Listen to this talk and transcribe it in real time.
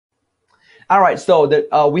All right,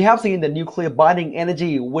 so we have seen the nuclear binding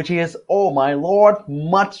energy, which is, oh my lord,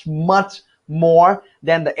 much more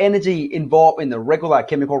than the energy involved in the regular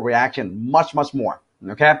chemical reaction, much more.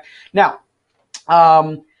 Okay, now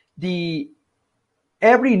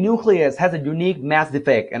every nucleus has a unique mass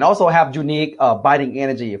defect and also have unique binding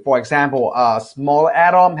energy. For example, smaller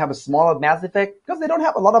atom have a smaller mass defect because they don't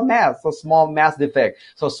have a lot of mass, so small mass defect,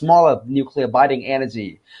 so smaller nuclear binding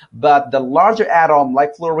energy. But the larger atom,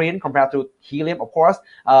 like fluorine compared to helium, of course,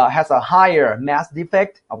 has a higher mass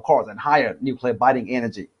defect, of course, and higher nuclear binding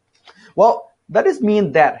energy. Well, does this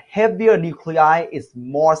mean that heavier nuclei is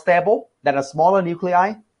more stable than a smaller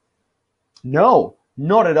nuclei? No,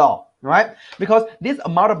 not at all. Right? Because this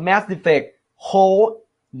amount of mass defect hold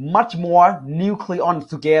much more nucleons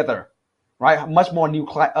together, right? Much more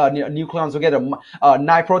nucleons together.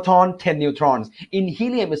 9 protons, 10 neutrons. In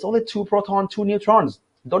helium, it's only 2 protons, 2 neutrons.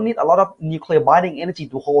 Don't need a lot of nuclear binding energy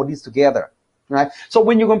to hold these together, right? So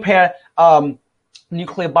when you compare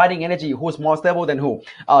nuclear binding energy, who's more stable than who?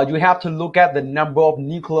 You have to look at the number of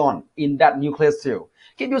nucleons in that nucleus too.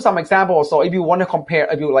 Give you some examples. So if you want to compare,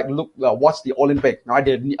 if you like watch the Olympic, right?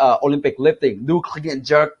 The Olympic lifting, Nucleon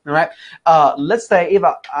jerk, right? Let's say if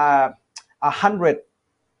a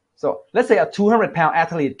 200-pound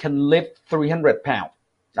athlete can lift 300-pound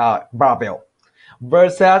barbell,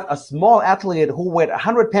 versus a small athlete who weighs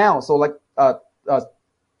 100 pounds, so like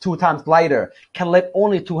 2 times lighter, can lift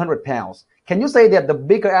only 200 pounds. Can you say that the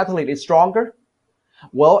bigger athlete is stronger?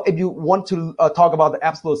 Well, if you want to talk about the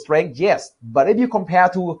absolute strength, yes. But if you compare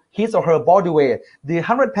to his or her body weight, the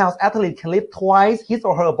 100 pounds athlete can lift twice his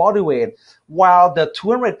or her body weight, while the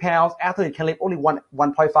 200 pounds athlete can lift only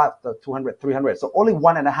 1.5, the 200, 300. So only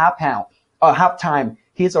 1.5 pound, half time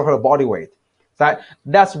his or her body weight. So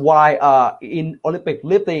that's why in Olympic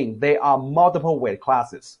lifting, there are multiple weight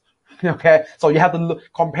classes. Okay, so you have to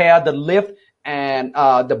compare the lift and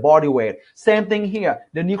the body weight. Same thing here.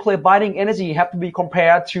 The nuclear binding energy have to be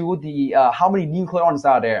compared to the how many nucleons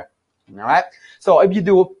are there. All right. So if you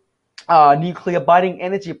do nuclear binding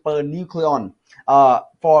energy per nucleon,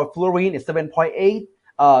 for fluorine it's 7.8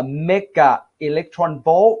 mega electron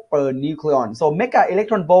volt per nucleon. So mega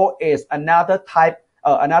electron volt is another type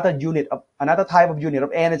of unit of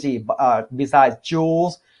energy besides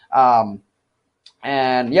joules.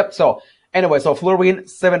 And yep. So anyway, so fluorine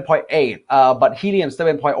 7.8, but helium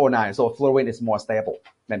 7.09. So fluorine is more stable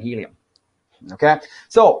than helium. Okay.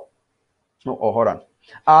 So, hold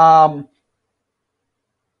on.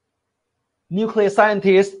 Nuclear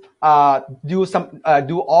scientists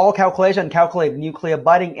do all calculate nuclear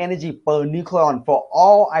binding energy per nucleon for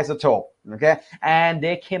all isotope. Okay, and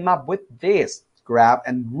they came up with this graph,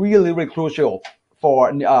 and really crucial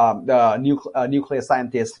for the nuclear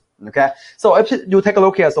scientists. Okay, so if you take a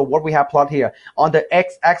look here, so what we have plot here on the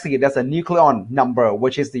x-axis, there's a nucleon number,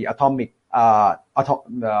 which is the atomic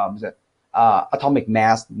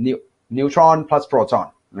mass, neutron plus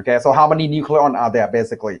proton. Okay, so how many nucleons are there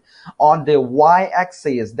basically? On the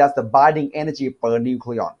y-axis, that's the binding energy per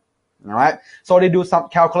nucleon. All right, so they do some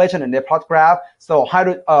calculation and they plot graph. So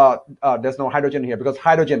there's no hydrogen here because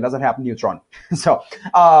hydrogen doesn't have neutron. So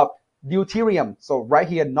deuterium, so right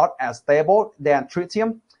here, not as stable than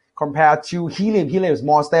tritium. Compared to helium, helium is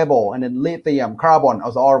more stable, and then lithium, carbon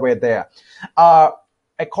is always there.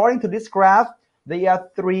 According to this graph, there are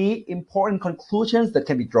 3 important conclusions that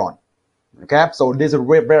can be drawn. Okay, so this is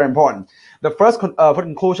very important. The first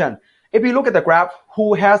conclusion, if you look at the graph,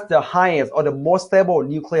 who has the highest or the most stable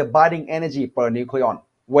nuclear binding energy per nucleon?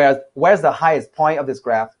 Where's the highest point of this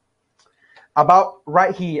graph? About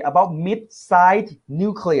right here, about mid-sized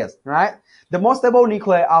nucleus, right? The most stable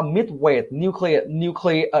nuclei are mid-weight nuclei.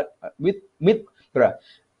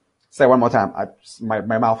 Say one more time. My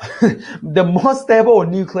mouth. The most stable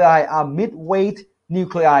nuclei are mid-weight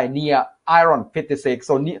nuclei near iron 56.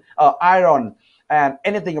 So iron and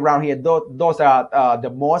anything around here, those are the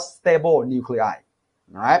most stable nuclei.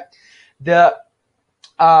 All right. The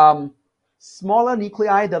smaller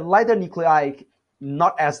nuclei, the lighter nuclei,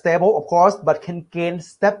 not as stable, of course, but can gain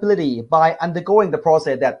stability by undergoing the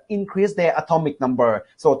process that increase their atomic number.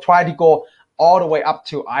 So try to go all the way up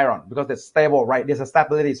to iron because it's stable, right? There's a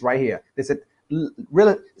stability is right here. This is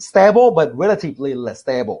really stable, but relatively less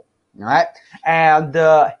stable, all right? And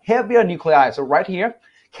the heavier nuclei, so right here,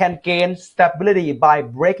 can gain stability by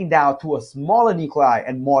breaking down to a smaller nuclei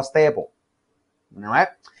and more stable, all right?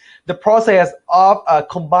 The process of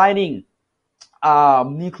combining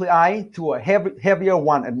nuclei to a heavier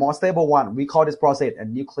one and more stable one, we call this process a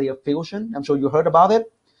nuclear fusion. I'm sure you heard about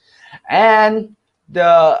it. And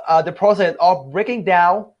the process of breaking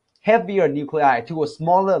down heavier nuclei to a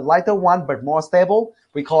smaller, lighter one, but more stable.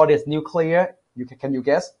 We call this nuclear, can you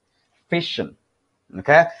guess? Fission.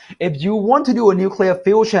 Okay. If you want to do a nuclear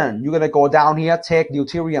fusion, you're going to go down here, take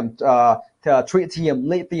deuterium, tritium,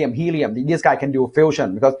 lithium, helium. This guy can do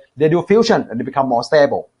fusion, because they do fusion and they become more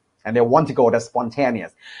stable. And they want to go that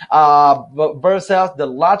spontaneous. Versus the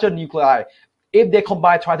larger nuclei, if they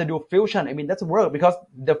combine, try to do fusion, I mean, that's work, because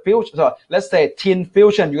the fusion, so let's say tin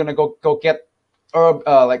fusion, you're going to go get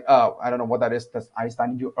I don't know what that is. Does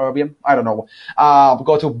Einstein do erbium? I don't know.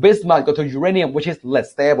 Go to bismuth, go to uranium, which is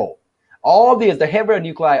less stable. All these, the heavier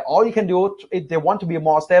nuclei, all you can do, if they want to be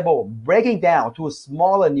more stable, breaking down to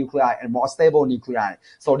smaller nuclei and more stable nuclei.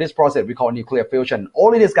 So this process we call nuclear fusion.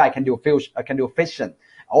 Only this guy can do fission.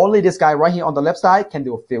 Only this guy right here on the left side can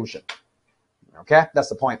do fusion. Okay, that's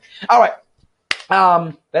the point. All right.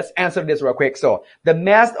 Let's answer this real quick. So the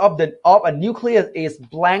mass of a nucleus is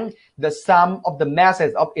blank, the sum of the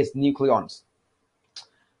masses of its nucleons.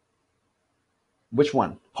 Which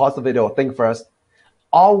one? Pause the video, think first.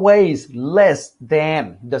 Always less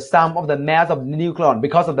than the sum of the mass of the nucleon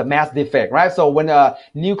because of the mass defect, right? So when a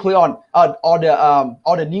nucleon all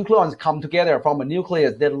the nucleons come together from a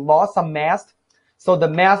nucleus, they lost some mass. So the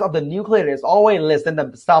mass of the nucleus is always less than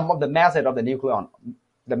the sum of the masses of the nucleon.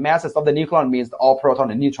 The masses of the nucleon means all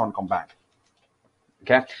proton and neutron combined.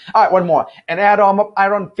 Okay. All right. One more. An atom of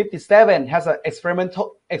iron 57 has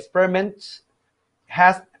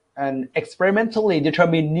an experimentally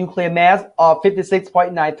determined nuclear mass of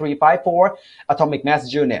 56.9354 atomic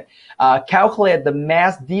mass unit. Calculate the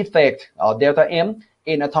mass defect delta M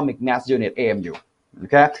in atomic mass unit AMU.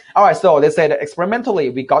 Okay. All right. So they say that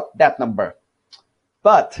experimentally we got that number,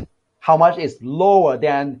 but how much is lower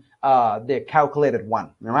than the calculated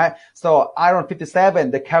one? All right. So iron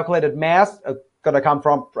 57, the calculated mass gonna come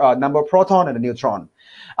from number of proton and a neutron.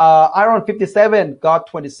 Iron 57 got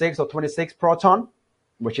 26 proton,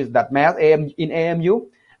 which is that mass in AMU,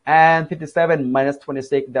 and 57 minus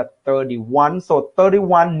 26, that's 31. So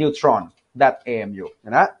 31 neutron, that AMU.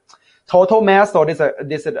 You know? Total mass, so this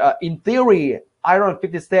is in theory, iron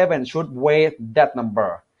 57 should weigh that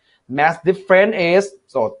number. Mass difference is,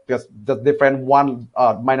 so just the different one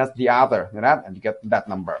minus the other, you know, and you get that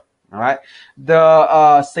number. All right.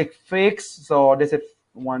 The suffix, so this is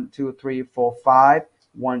 1, 2, 3, 4, 5,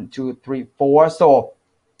 1, 2, 3, 4. So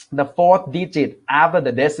the fourth digit after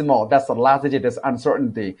the decimal, that's the last digit, is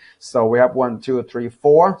uncertainty. So we have 1, 2, 3,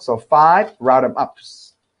 4. So 5, round them up,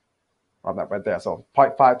 round that right there. So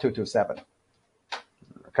 0.5227.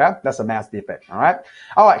 Okay, that's a mass defect. All right.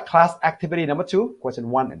 All right. Class activity number 2, question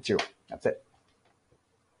 1 and 2. That's it.